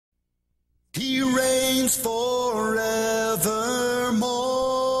reigns forevermore.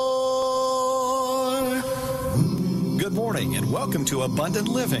 Good morning and welcome to Abundant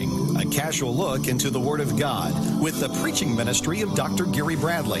Living, a casual look into the Word of God with the preaching ministry of Dr. Gary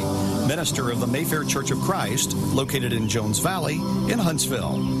Bradley, minister of the Mayfair Church of Christ, located in Jones Valley in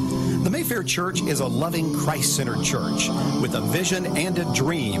Huntsville. The Mayfair Church is a loving, Christ-centered church with a vision and a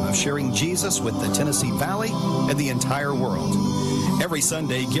dream of sharing Jesus with the Tennessee Valley and the entire world. Every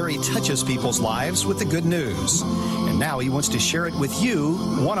Sunday, Gary touches people's lives with the good news. And now he wants to share it with you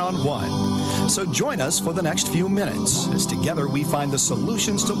one-on-one. So join us for the next few minutes as together we find the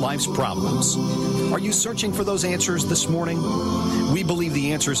solutions to life's problems. Are you searching for those answers this morning? We believe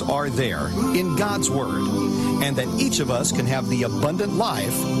the answers are there in God's Word, and that each of us can have the abundant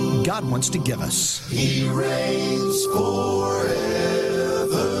life God wants to give us. He reigns forevermore.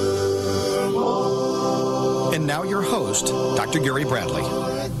 And now your host, Dr. Gary Bradley.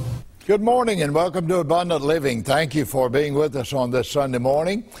 Good morning and welcome to Abundant Living. Thank you for being with us on this Sunday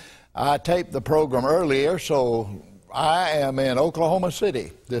morning. I taped the program earlier, so I am in Oklahoma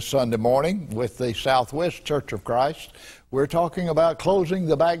City this Sunday morning with the Southwest Church of Christ. We're talking about closing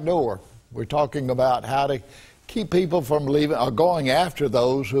the back door. We're talking about how to keep people from leaving or going after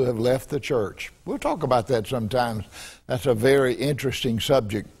those who have left the church. We'll talk about that sometimes. That's a very interesting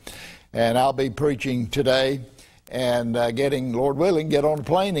subject. And I'll be preaching today and getting, Lord willing, get on a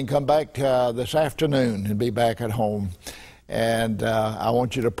plane and come back this afternoon and be back at home. And I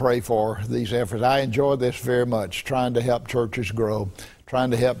want you to pray for these efforts. I enjoy this very much, trying to help churches grow,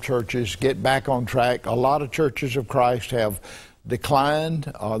 trying to help churches get back on track. A lot of churches of Christ have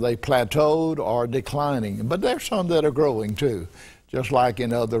declined, or they plateaued, or declining. But there's some that are growing too, just like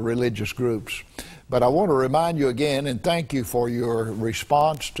in other religious groups. But I want to remind you again, and thank you for your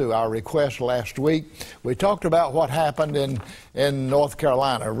response to our request last week. We talked about what happened in North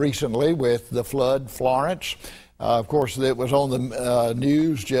Carolina recently with the flood, Florence. Of course, it was on the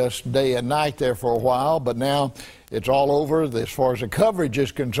news just day and night there for a while, but now it's all over as far as the coverage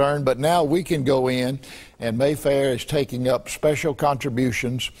is concerned. But now we can go in, and Mayfair is taking up special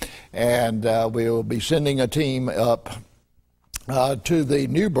contributions, and we will be sending a team up to the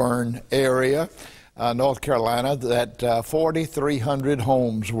New Bern area, North Carolina, that 4,300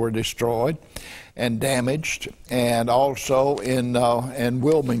 homes were destroyed and damaged, and also in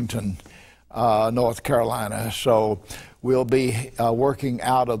Wilmington, North Carolina. So we'll be working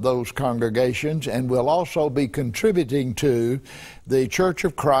out of those congregations, and we'll also be contributing to the Church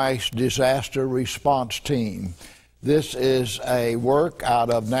of Christ Disaster Response Team. This is a work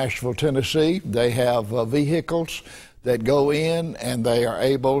out of Nashville, Tennessee. They have vehicles that go in, and they are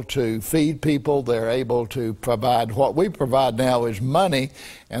able to feed people. They're able to provide. What we provide now is money,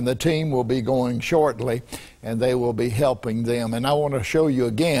 and the team will be going shortly, and they will be helping them. And I want to show you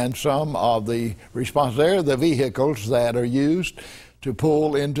again some of the response. They're the vehicles that are used to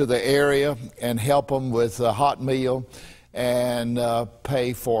pull into the area and help them with a hot meal and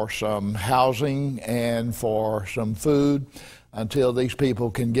pay for some housing and for some food until these people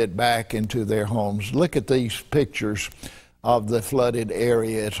can get back into their homes. Look at these pictures of the flooded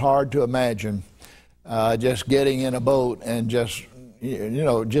area. It's hard to imagine just getting in a boat and just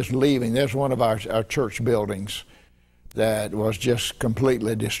leaving. There's one of our church buildings that was just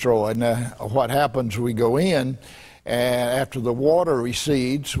completely destroyed. Now, what happens, we go in, and after the water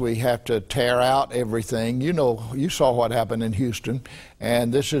recedes, we have to tear out everything. You saw what happened in Houston,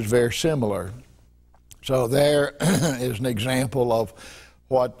 and this is very similar. So there is an example of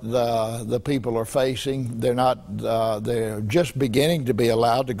what the people are facing. They're just beginning to be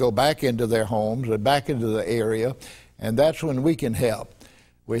allowed to go back into their homes and back into the area, and that's when we can help.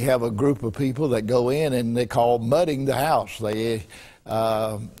 We have a group of people that go in, and they call mudding the house. They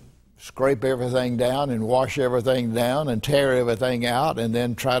scrape everything down and wash everything down and tear everything out and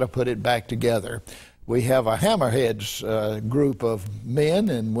then try to put it back together. We have a hammerheads group of men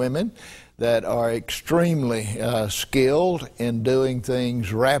and women that are extremely skilled in doing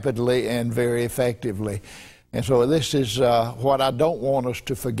things rapidly and very effectively. And so this is what I don't want us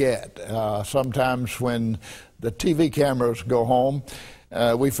to forget. Sometimes when the TV cameras go home,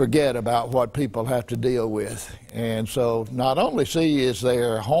 we forget about what people have to deal with. And so not only is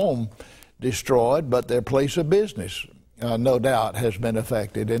their home destroyed, but their place of business no doubt has been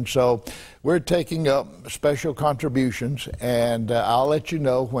affected. And so we're taking up special contributions, and I'll let you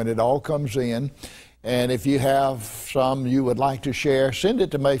know when it all comes in. And if you have some you would like to share, send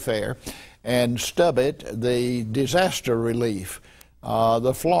it to Mayfair and stub it, the disaster relief,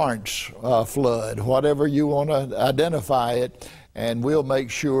 the Florence flood, whatever you want to identify it, and we'll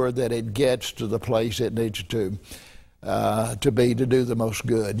make sure that it gets to the place it needs to. to do the most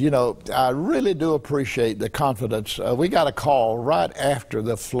good. You know, I really do appreciate the confidence. We got a call right after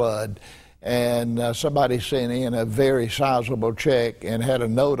the flood, and somebody sent in a very sizable check and had a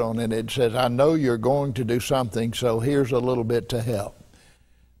note on it. It says, "I know you're going to do something, so here's a little bit to help."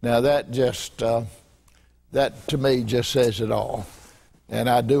 Now that just that to me just says it all, and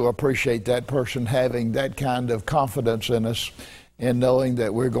I do appreciate that person having that kind of confidence in us, and knowing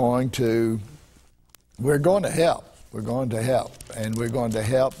that we're going to help. We're going to help, and we're going to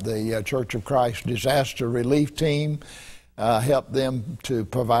help the Church of Christ disaster relief team, help them to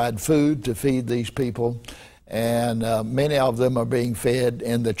provide food to feed these people, and many of them are being fed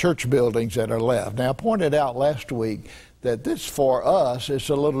in the church buildings that are left. Now, I pointed out last week that this for us is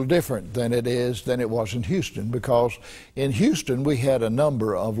a little different than it was in Houston, because in Houston we had a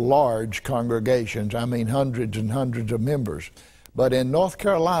number of large congregations, I mean hundreds and hundreds of members. But in North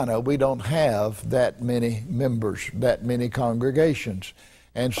Carolina, we don't have that many members, that many congregations.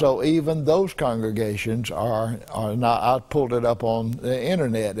 And so even those congregations are not, I pulled it up on the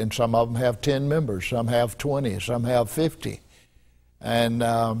internet, and some of them have 10 members, some have 20, some have 50. And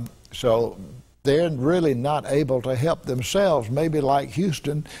so they're really not able to help themselves, maybe like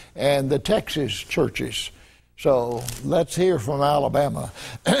Houston and the Texas churches. So let's hear from Alabama.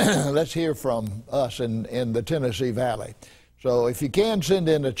 Let's hear from us in the Tennessee Valley. So if you can, send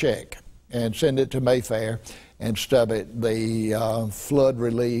in a check and send it to Mayfair and stub it, the flood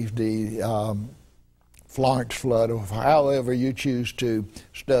relief, the Florence flood, or however you choose to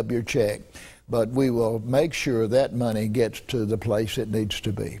stub your check. But we will make sure that money gets to the place it needs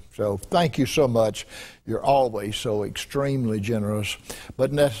to be. So thank you so much. You're always so extremely generous.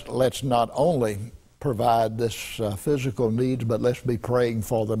 But let's not only provide this physical needs, but let's be praying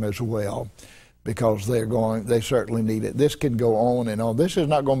for them as well, because they certainly need it. This can go on and on. This is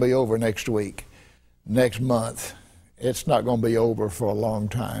not going to be over next week, next month. It's not going to be over for a long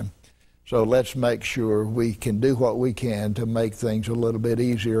time. So let's make sure we can do what we can to make things a little bit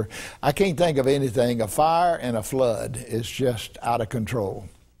easier. I can't think of anything. A fire and a flood is just out of control.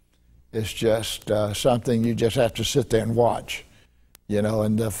 It's just something you just have to sit there and watch. You know,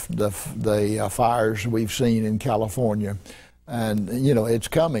 and the fires we've seen in California. And, you know, it's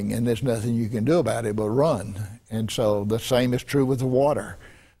coming, and there's nothing you can do about it but run. And so the same is true with the water.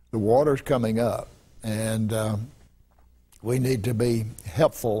 The water's coming up, and we need to be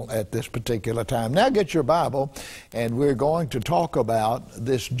helpful at this particular time. Now get your Bible, and we're going to talk about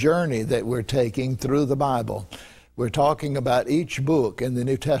this journey that we're taking through the Bible. We're talking about each book in the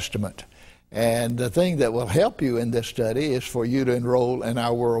New Testament. And the thing that will help you in this study is for you to enroll in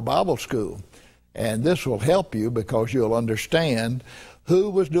our World Bible School. And this will help you because you'll understand who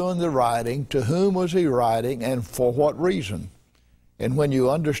was doing the writing, to whom was he writing, and for what reason. And when you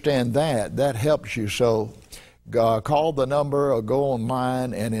understand that, that helps you. So call the number or go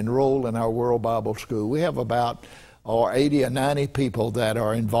online and enroll in our World Bible School. We have about 80 or 90 people that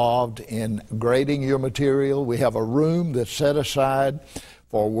are involved in grading your material. We have a room that's set aside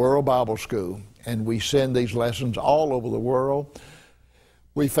for World Bible School, and we send these lessons all over the world.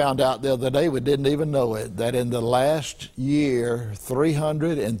 We found out the other day, we didn't even know it, that in the last year,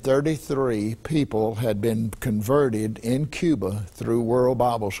 333 people had been converted in Cuba through World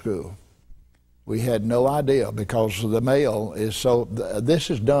Bible School. We had no idea, because the mail is so, this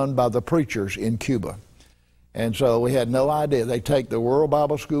is done by the preachers in Cuba. And so we had no idea. They take the World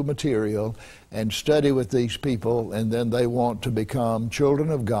Bible School material and study with these people, and then they want to become children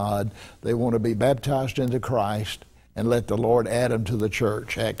of God. They want to be baptized into Christ and let the Lord add them to the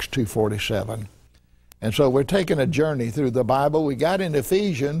church, Acts 2:47. And so we're taking a journey through the Bible. We got in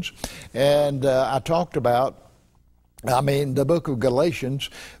Ephesians, and I talked about, the book of Galatians,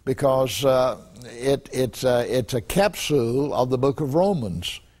 because it's a capsule of the book of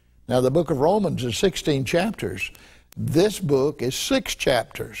Romans. Now, the book of Romans is 16 chapters. This book is 6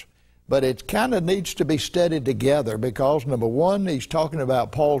 chapters. But it kind of needs to be studied together because, number one, he's talking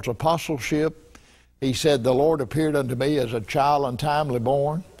about Paul's apostleship. He said, "The Lord appeared unto me as a child untimely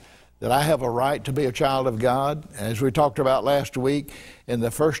born," that I have a right to be a child of God. As we talked about last week, in the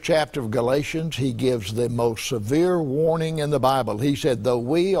first chapter of Galatians, he gives the most severe warning in the Bible. He said, "Though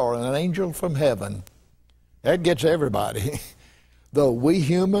we are an angel from heaven," that gets everybody, "though we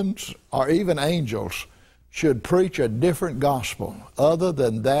humans or even angels should preach a different gospel other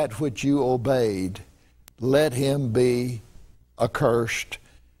than that which you obeyed, let him be accursed,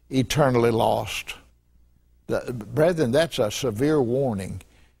 eternally lost." Brethren, that's a severe warning.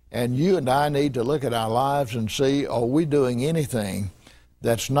 And you and I need to look at our lives and see, are we doing anything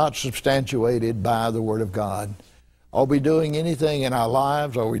that's not substantiated by the Word of God? Are we doing anything in our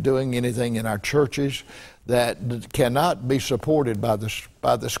lives? Are we doing anything in our churches that cannot be supported by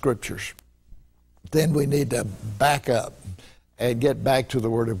the Scriptures? Then we need to back up and get back to the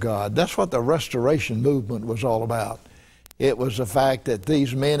Word of God. That's what the Restoration Movement was all about. It was the fact that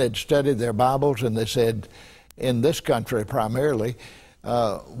these men had studied their Bibles, and they said, in this country primarily,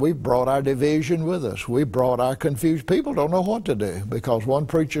 we brought our division with us. We brought our confusion. People don't know what to do because one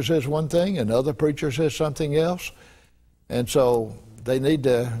preacher says one thing, another preacher says something else. And so they need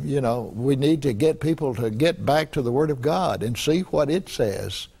to, we need to get people to get back to the Word of God and see what it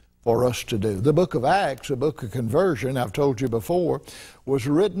says for us to do. The book of Acts, the book of conversion, I've told you before, was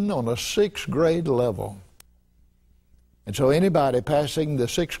written on a 6th grade level. And so anybody passing the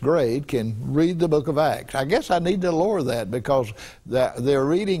 6th grade can read the book of Acts. I guess I need to lower that because they're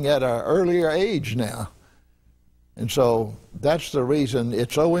reading at an earlier age now. And so that's the reason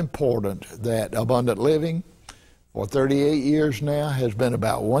it's so important that Abundant Living for 38 years now has been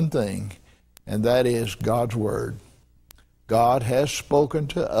about one thing, and that is God's Word. God has spoken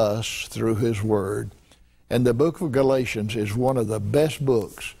to us through His Word. And the book of Galatians is one of the best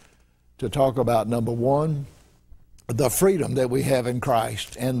books to talk about, number one, the freedom that we have in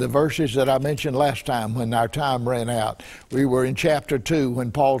Christ. And the verses that I mentioned last time when our time ran out, we were in chapter 2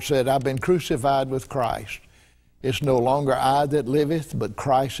 when Paul said, I've been crucified with Christ. It's no longer I that liveth, but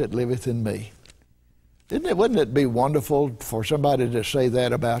Christ that liveth in me. Wouldn't it be wonderful for somebody to say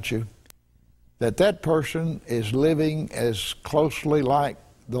that about you? That person is living as closely like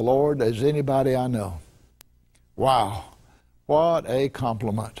the Lord as anybody I know. Wow, what a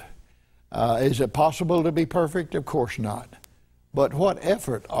compliment. Is it possible to be perfect? Of course not. But what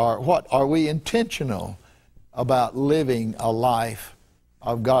are we intentional about living a life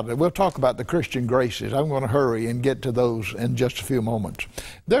of God? We'll talk about the Christian graces. I'm going to hurry and get to those in just a few moments.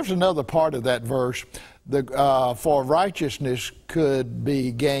 There's another part of that verse. For righteousness could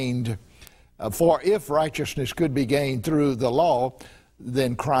be gained, for if righteousness could be gained through the law,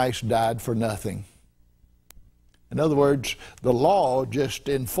 then Christ died for nothing. In other words, the law just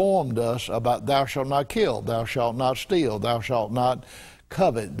informed us about thou shalt not kill, thou shalt not steal, thou shalt not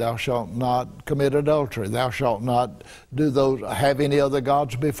covet, thou shalt not commit adultery, thou shalt not have any other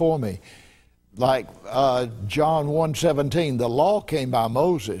gods before me. Like John 1:17, the law came by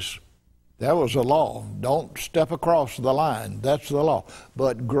Moses. That was a law. Don't step across the line. That's the law.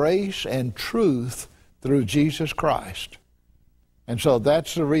 But grace and truth through Jesus Christ. And so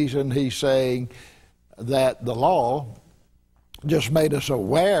that's the reason he's saying that the law just made us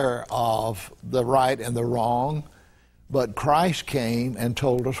aware of the right and the wrong, but Christ came and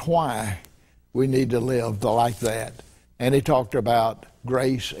told us why we need to live like that. And he talked about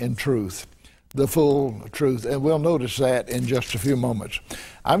grace and truth, the full truth, and we'll notice that in just a few moments.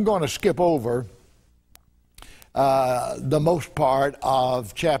 I'm going to skip over the most part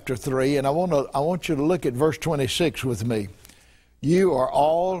of chapter 3, and I want you to look at verse 26 with me. You are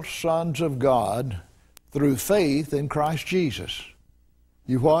all sons of God through faith in Christ Jesus.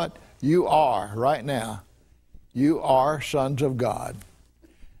 You what? You are, right now, you are sons of God.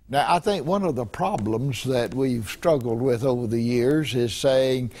 Now, I think one of the problems that we've struggled with over the years is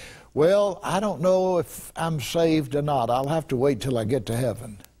saying, well, I don't know if I'm saved or not. I'll have to wait till I get to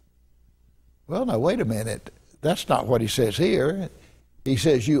heaven. Well, now, wait a minute. That's not what he says here. He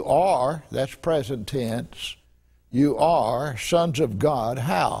says you are, that's present tense, you are sons of God.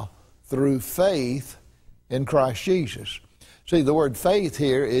 How? Through faith in Christ Jesus. See, the word faith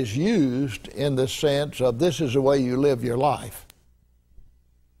here is used in the sense of this is the way you live your life.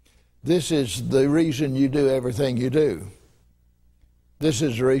 This is the reason you do everything you do. This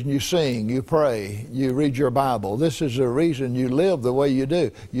is the reason you sing, you pray, you read your Bible. This is the reason you live the way you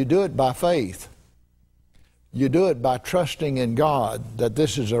do. You do it by faith. You do it by trusting in God that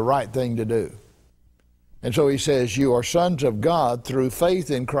this is the right thing to do. And so he says, you are sons of God through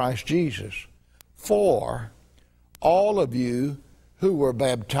faith in Christ Jesus. For all of you who were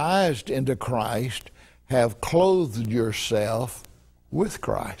baptized into Christ have clothed yourself with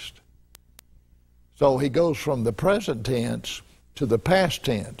Christ. So he goes from the present tense to the past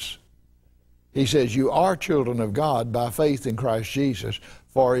tense. He says, you are children of God by faith in Christ Jesus,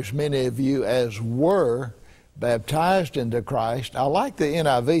 for as many of you as were baptized into Christ. I like the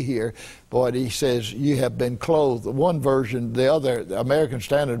NIV here, but he says you have been clothed. One version, the other, the American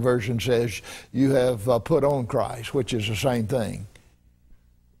Standard Version says you have put on Christ, which is the same thing.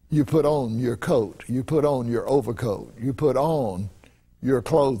 You put on your coat, you put on your overcoat, you put on your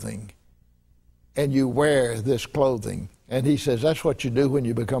clothing, and you wear this clothing. And he says that's what you do when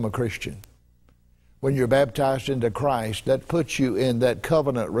you become a Christian. When you're baptized into Christ, that puts you in that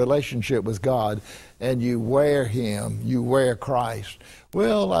covenant relationship with God, and you wear Him, you wear Christ.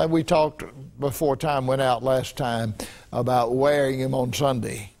 Well, we talked before time went out last time about wearing Him on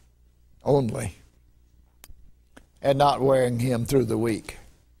Sunday only and not wearing Him through the week.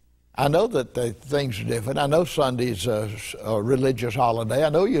 I know that the things are different. I know Sunday's a religious holiday. I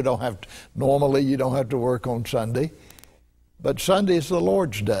know normally you don't have to work on Sunday, but Sunday is the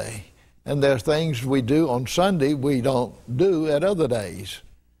Lord's day. And there's things we do on Sunday we don't do at other days.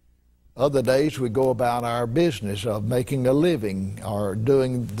 Other days we go about our business of making a living or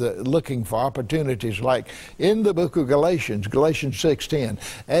looking for opportunities, like in the book of Galatians, Galatians 6:10,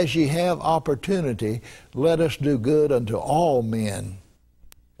 as ye have opportunity, let us do good unto all men,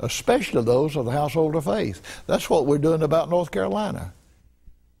 especially those of the household of faith. That's what we're doing about North Carolina.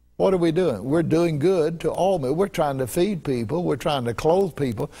 What are we doing? We're doing good to all men. We're trying to feed people. We're trying to clothe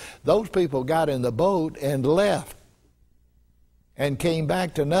people. Those people got in the boat and left and came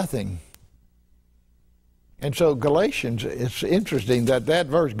back to nothing. And so Galatians, it's interesting that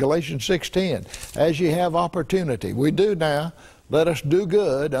verse, Galatians 6:10, as ye have opportunity, we do now, let us do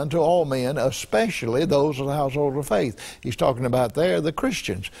good unto all men, especially those of the household of faith. He's talking about there the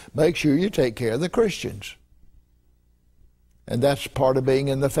Christians. Make sure you take care of the Christians. And that's part of being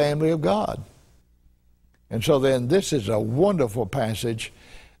in the family of God. And so then this is a wonderful passage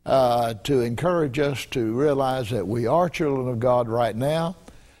to encourage us to realize that we are children of God right now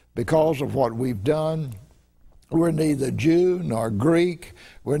because of what we've done. We're neither Jew nor Greek.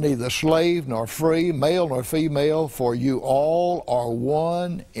 We're neither slave nor free, male nor female, for you all are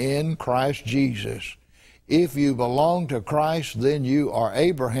one in Christ Jesus. If you belong to Christ, then you are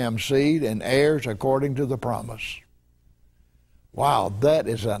Abraham's seed and heirs according to the promise. Wow, that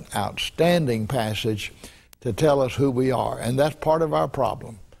is an outstanding passage to tell us who we are, and that's part of our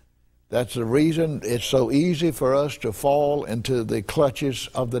problem. That's the reason it's so easy for us to fall into the clutches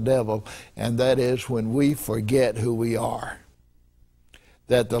of the devil, and that is when we forget who we are.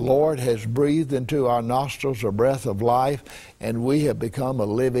 That the Lord has breathed into our nostrils a breath of life, and we have become a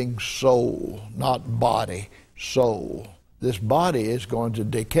living soul, not body, soul. This body is going to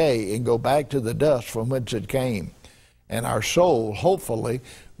decay and go back to the dust from whence it came. And our soul, hopefully,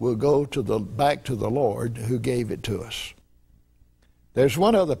 will go back to the Lord who gave it to us. There's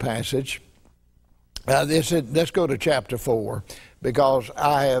one other passage. Let's go to chapter 4, because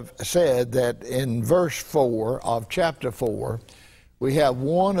I have said that in verse 4 of chapter 4, we have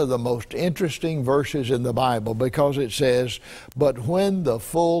one of the most interesting verses in the Bible, because it says, but when the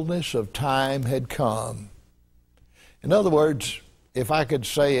fullness of time had come. In other words, if I could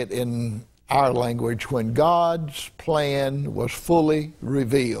say it in our language, when God's plan was fully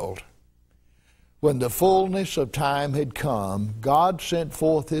revealed. When the fullness of time had come, God sent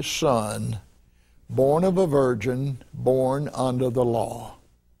forth His Son, born of a virgin, born under the law.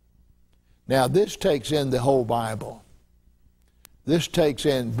 Now this takes in the whole Bible. This takes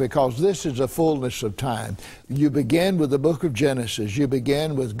in, because this is a fullness of time. You begin with the book of Genesis. You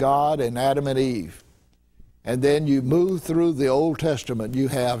begin with God and Adam and Eve. And then you move through the Old Testament. You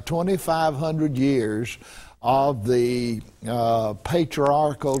have 2,500 years of the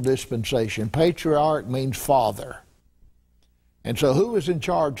patriarchal dispensation. Patriarch means father. And so who was in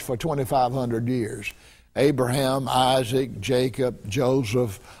charge for 2,500 years? Abraham, Isaac, Jacob,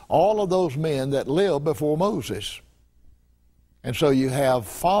 Joseph, all of those men that lived before Moses. And so you have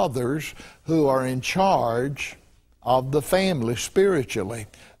fathers who are in charge of the family spiritually.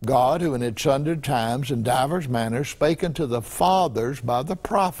 God, who in its sundry times and divers manners spake unto the fathers by the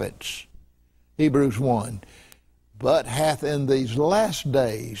prophets. Hebrews 1. But hath in these last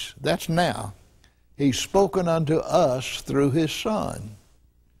days, that's now, He's spoken unto us through His Son.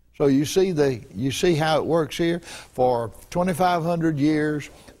 So you see how it works here? For 2,500 years,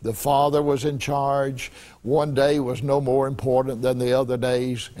 the Father was in charge. One day was no more important than the other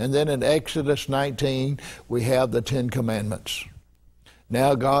days. And then in Exodus 19, we have the Ten Commandments.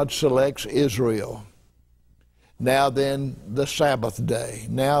 Now God selects Israel. Now then the Sabbath day.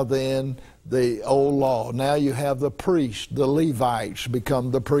 Now then the old law. Now you have the priests, the Levites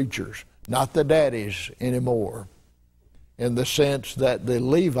become the preachers, not the daddies anymore, in the sense that the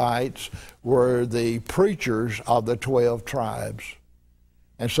Levites were the preachers of the 12 tribes.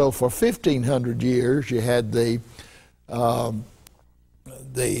 And so for 1,500 years you had the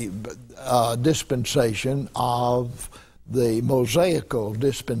dispensation of the Mosaical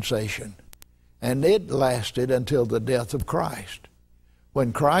dispensation, and it lasted until the death of Christ.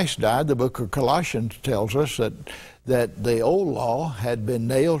 When Christ died, the book of Colossians tells us that the old law had been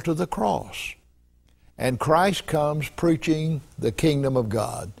nailed to the cross, and Christ comes preaching the kingdom of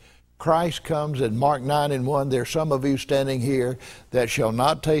God. Christ comes in Mark 9:1. There are some of you standing here that shall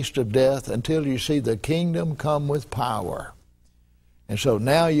not taste of death until you see the kingdom come with power. And so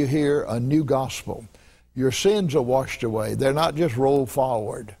now you hear a new gospel. Your sins are washed away. They're not just rolled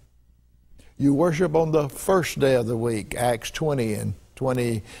forward. You worship on the first day of the week, Acts 20 and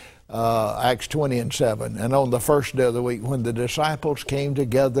 7. And on the first day of the week when the disciples came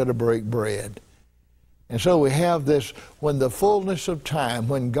together to break bread. And so we have this, when the fullness of time,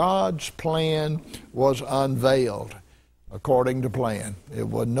 when God's plan was unveiled according to plan, it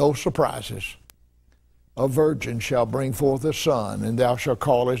was no surprises. A virgin shall bring forth a son, and thou shalt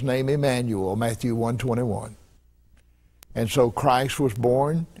call his name Emmanuel, Matthew 1:21. And so Christ was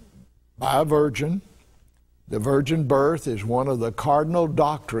born by a virgin. The virgin birth is one of the cardinal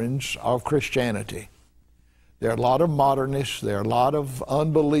doctrines of Christianity. There are a lot of modernists, there are a lot of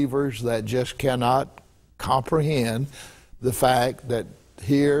unbelievers that just cannot comprehend the fact that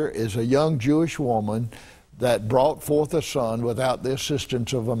here is a young Jewish woman that brought forth a son without the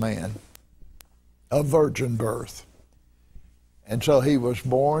assistance of a man, a virgin birth. And so he was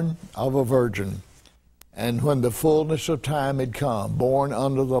born of a virgin. And when the fullness of time had come, born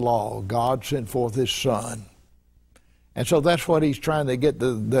under the law, God sent forth his son. And so that's what he's trying to get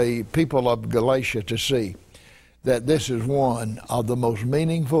the people of Galatia to see, that this is one of the most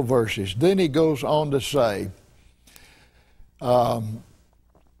meaningful verses. Then he goes on to say, I'm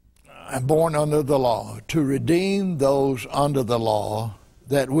born under the law, to redeem those under the law,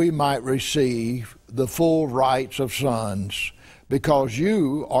 that we might receive the full rights of sons, because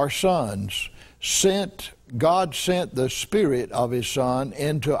you are sons. God sent the Spirit of his Son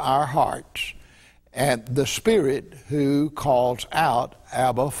into our hearts, and the Spirit who calls out,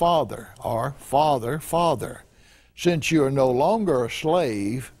 Abba, Father, or Father, Father. Since you are no longer a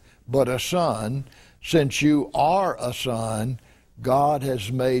slave, but a son, since you are a son, God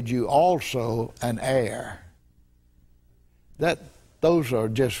has made you also an heir. Those are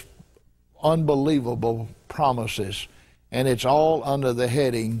just unbelievable promises, and it's all under the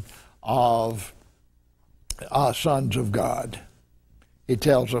heading of sons of God. He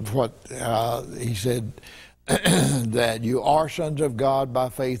tells us what he said, that you are sons of God by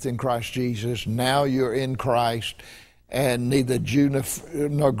faith in Christ Jesus. Now you're in Christ, and neither Jew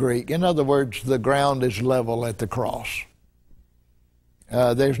nor Greek. In other words, the ground is level at the cross.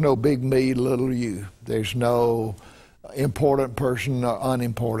 There's no big me, little you. There's no important person or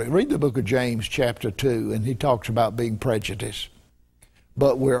unimportant. Read the book of James chapter 2, and he talks about being prejudiced.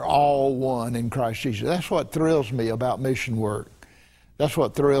 But we're all one in Christ Jesus. That's what thrills me about mission work. That's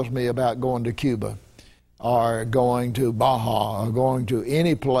what thrills me about going to Cuba, or going to Baja, or going to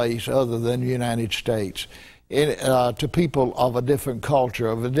any place other than the United States, to people of a different culture,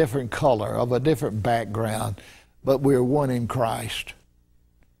 of a different color, of a different background, but we're one in Christ.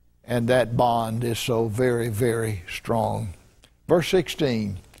 And that bond is so very, very strong. Verse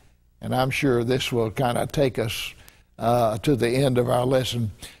 16, and I'm sure this will kind of take us to the end of our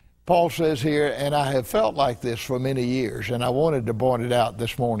lesson. Paul says here, and I have felt like this for many years, and I wanted to point it out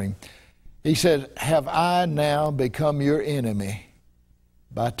this morning. He says, have I now become your enemy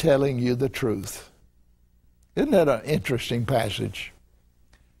by telling you the truth? Isn't that an interesting passage?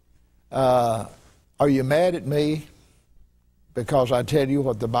 Are you mad at me because I tell you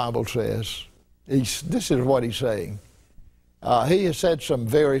what the Bible says? This is what he's saying. He has said some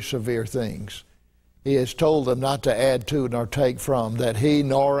very severe things. He has told them not to add to nor take from, that he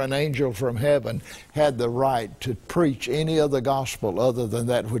nor an angel from heaven had the right to preach any other gospel other than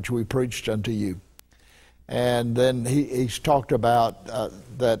that which we preached unto you. And then he's talked about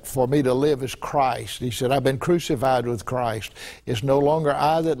that for me to live is Christ. He said, I've been crucified with Christ. It's no longer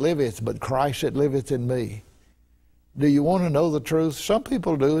I that liveth, but Christ that liveth in me. Do you want to know the truth? Some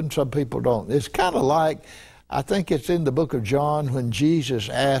people do and some people don't. It's kind of like, I think it's in the book of John when Jesus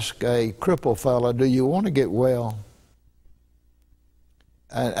asked a crippled fella, do you want to get well?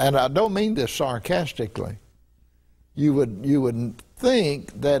 And I don't mean this sarcastically. You would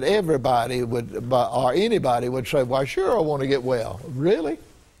think that everybody would, or anybody would say, well, sure, I want to get well. Really?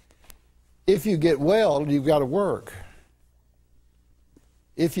 If you get well, you've got to work.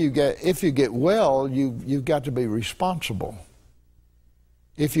 If you get well, you've got to be responsible.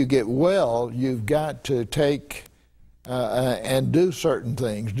 If you get well, you've got to take and do certain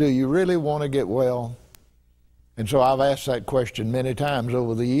things. Do you really want to get well? And so I've asked that question many times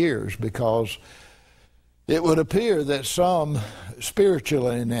over the years, because it would appear that some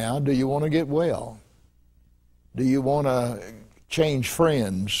spiritually now, do you want to get well? Do you want to change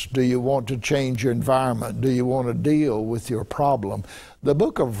friends? Do you want to change your environment? Do you want to deal with your problem? The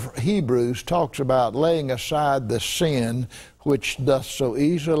book of Hebrews talks about laying aside the sin which doth so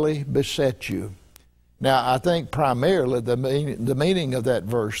easily beset you. Now, I think primarily the meaning of that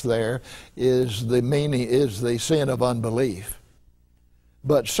verse there is the sin of unbelief.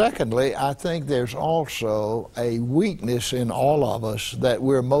 But secondly, I think there's also a weakness in all of us that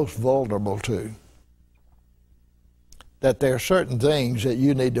we're most vulnerable to. That there are certain things that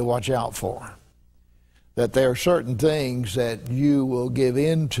you need to watch out for. That there are certain things that you will give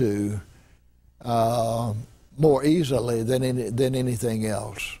into more easily than anything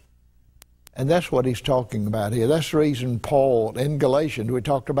else. And that's what he's talking about here. That's the reason Paul, in Galatians, we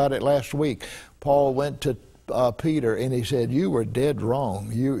talked about it last week, Paul went to Peter and he said, you were dead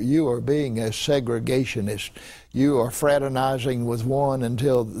wrong. You are being a segregationist. You are fraternizing with one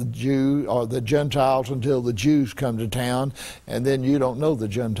until the Jew or the Gentiles until the Jews come to town, and then you don't know the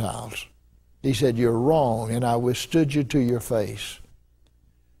Gentiles. He said, you're wrong, and I withstood you to your face.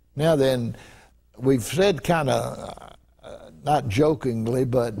 Now then, we've said kind of, not jokingly,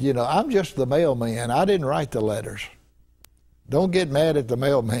 but, you know, I'm just the mailman. I didn't write the letters. Don't get mad at the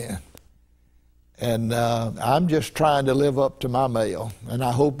mailman. And I'm just trying to live up to my mail, and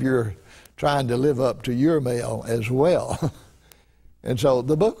I hope you're trying to live up to your mail as well. And so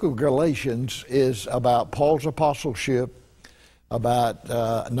the book of Galatians is about Paul's apostleship,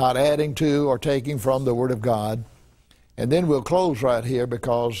 about not adding to or taking from the Word of God. And then we'll close right here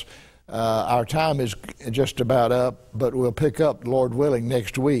because our time is just about up, but we'll pick up, Lord willing,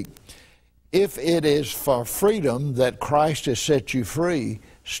 next week. If it is for freedom that Christ has set you free,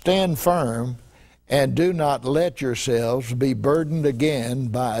 stand firm and do not let yourselves be burdened again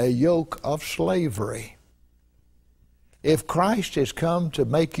by a yoke of slavery. If Christ has come to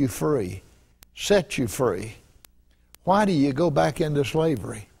make you free, set you free, why do you go back into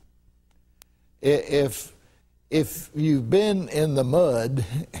slavery? If you've been in the mud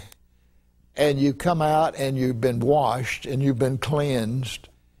and you come out and you've been washed and you've been cleansed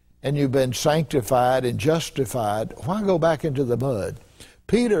and you've been sanctified and justified, why go back into the mud?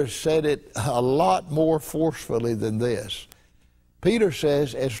 Peter said it a lot more forcefully than this. Peter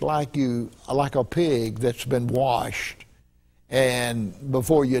says it's like a pig that's been washed, and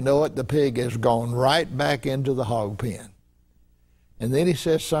before you know it, the pig has gone right back into the hog pen. And then he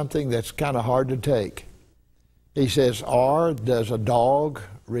says something that's kind of hard to take. He says, or does a dog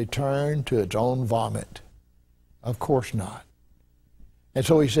return to its own vomit? Of course not. And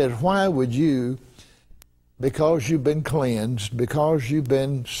so he says, why would you, because you've been cleansed, because you've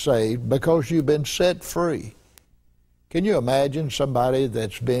been saved, because you've been set free? Can you imagine somebody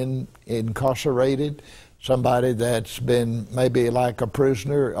that's been incarcerated, somebody that's been maybe like a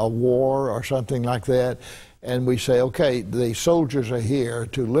prisoner, a war or something like that, and we say, okay, the soldiers are here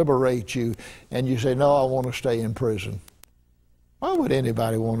to liberate you, and you say, no, I want to stay in prison. Why would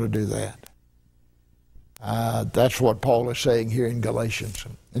anybody want to do that? That's what Paul is saying here in Galatians.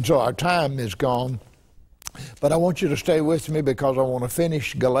 And so our time is gone, but I want you to stay with me because I want to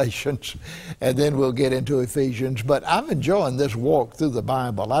finish Galatians, and then we'll get into Ephesians. But I'm enjoying this walk through the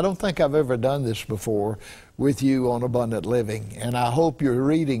Bible. I don't think I've ever done this before with you on Abundant Living, and I hope you're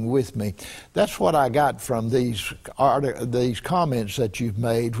reading with me. That's what I got from these comments that you've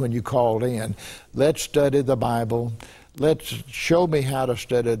made when you called in. Let's study the Bible. Let's show me how to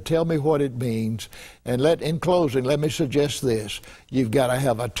study it. Tell me what it means. And in closing, let me suggest this. You've got to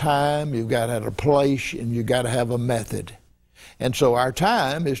have a time, you've got to have a place, and you've got to have a method. And so our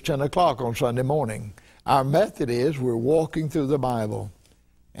time is 10 o'clock on Sunday morning. Our method is we're walking through the Bible,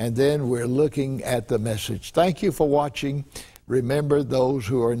 and then we're looking at the message. Thank you for watching. Remember those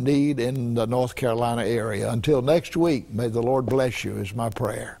who are in need in the North Carolina area. Until next week, may the Lord bless you is my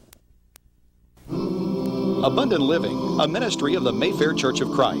prayer. Abundant Living, a ministry of the Mayfair Church of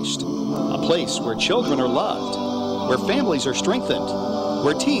Christ. A place where children are loved, where families are strengthened,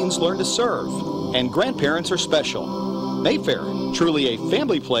 where teens learn to serve, and grandparents are special. Mayfair, truly a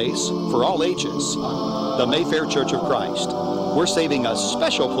family place for all ages. The Mayfair Church of Christ. We're saving a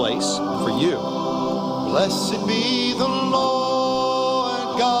special place for you. Blessed be the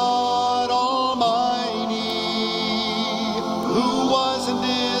Lord God Almighty, who was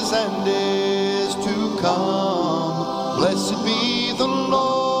and is to come. Blessed be the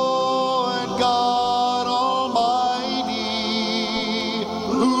Lord God